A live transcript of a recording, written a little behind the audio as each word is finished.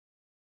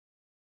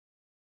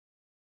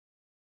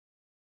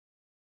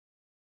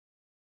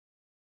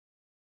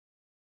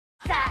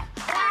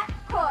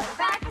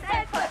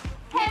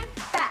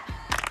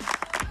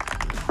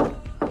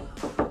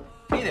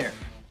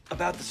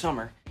about the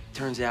summer,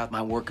 turns out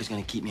my work is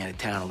gonna keep me out of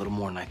town a little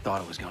more than I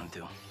thought it was going to.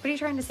 What are you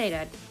trying to say,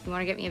 Dad? You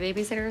want to get me a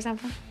babysitter or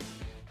something?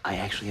 I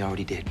actually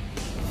already did.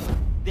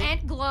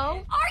 Aunt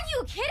Glow? Are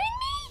you kidding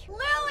me?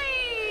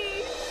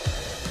 Lily!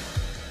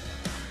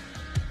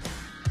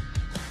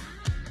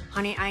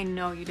 Honey, I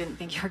know you didn't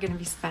think you were going to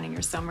be spending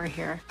your summer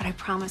here, but I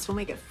promise we'll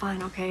make it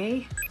fun,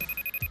 okay?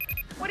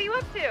 What are you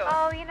up to?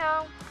 Oh, you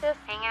know, just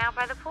hanging out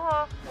by the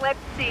pool. Let's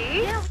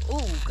see. Yeah.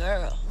 Ooh,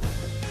 girl.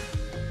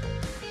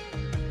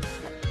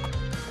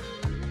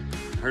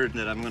 Heard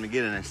that I'm gonna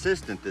get an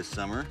assistant this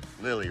summer.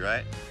 Lily,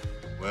 right?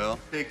 Well,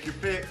 pick your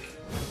pick.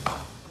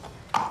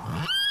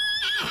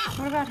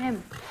 What about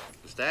him?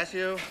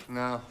 Pistachio?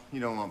 No, you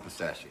don't want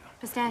pistachio.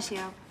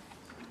 Pistachio.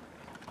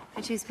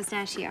 I choose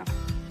pistachio.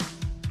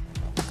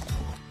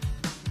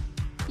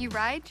 You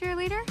ride,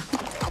 cheerleader?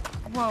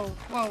 Whoa,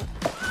 whoa.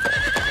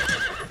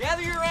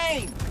 Gather your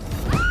aim!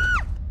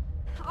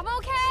 I'm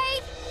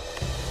okay!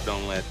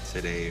 Don't let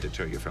today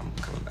deter you from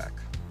coming back.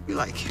 We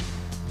like you.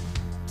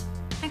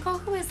 Nicole,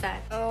 who is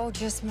that? Oh,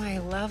 just my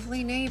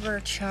lovely neighbor,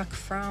 Chuck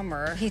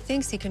Frommer. He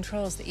thinks he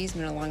controls the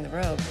easement along the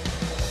road.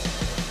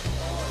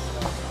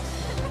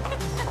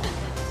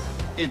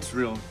 It's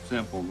real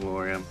simple,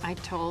 Gloria. I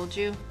told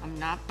you, I'm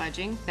not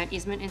budging. That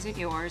easement isn't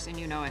yours, and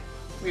you know it.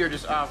 We are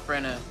just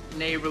offering a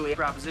neighborly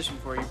proposition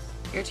for you.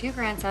 Your two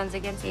grandsons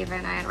against Eva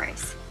and I in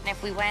race. And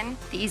if we win,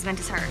 the easement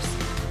is hers.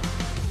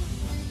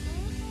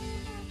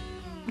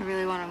 I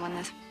really want to win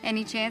this.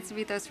 Any chance to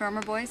beat those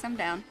Farmer boys? I'm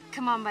down.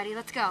 Come on, buddy,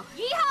 let's go.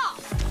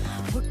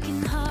 Yeehaw!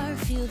 Working hard,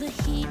 feel the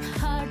heat,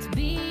 hearts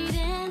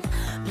beating.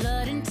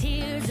 Blood and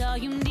tears, all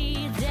you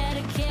need,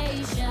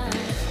 dedication.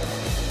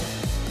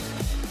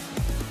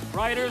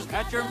 Riders,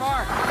 at your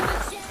mark.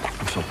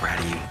 I'm so proud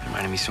of you. You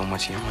reminded me so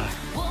much of your mother.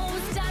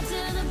 Won't stop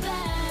till the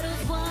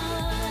battle's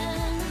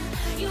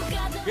won. You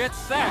got the Get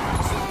set.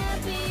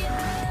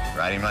 champion.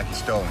 Ride him like he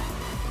stole him.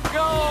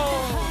 Go!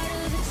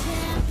 Heart of the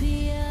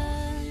champion.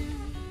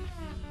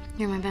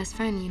 You're my best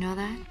friend, you know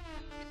that?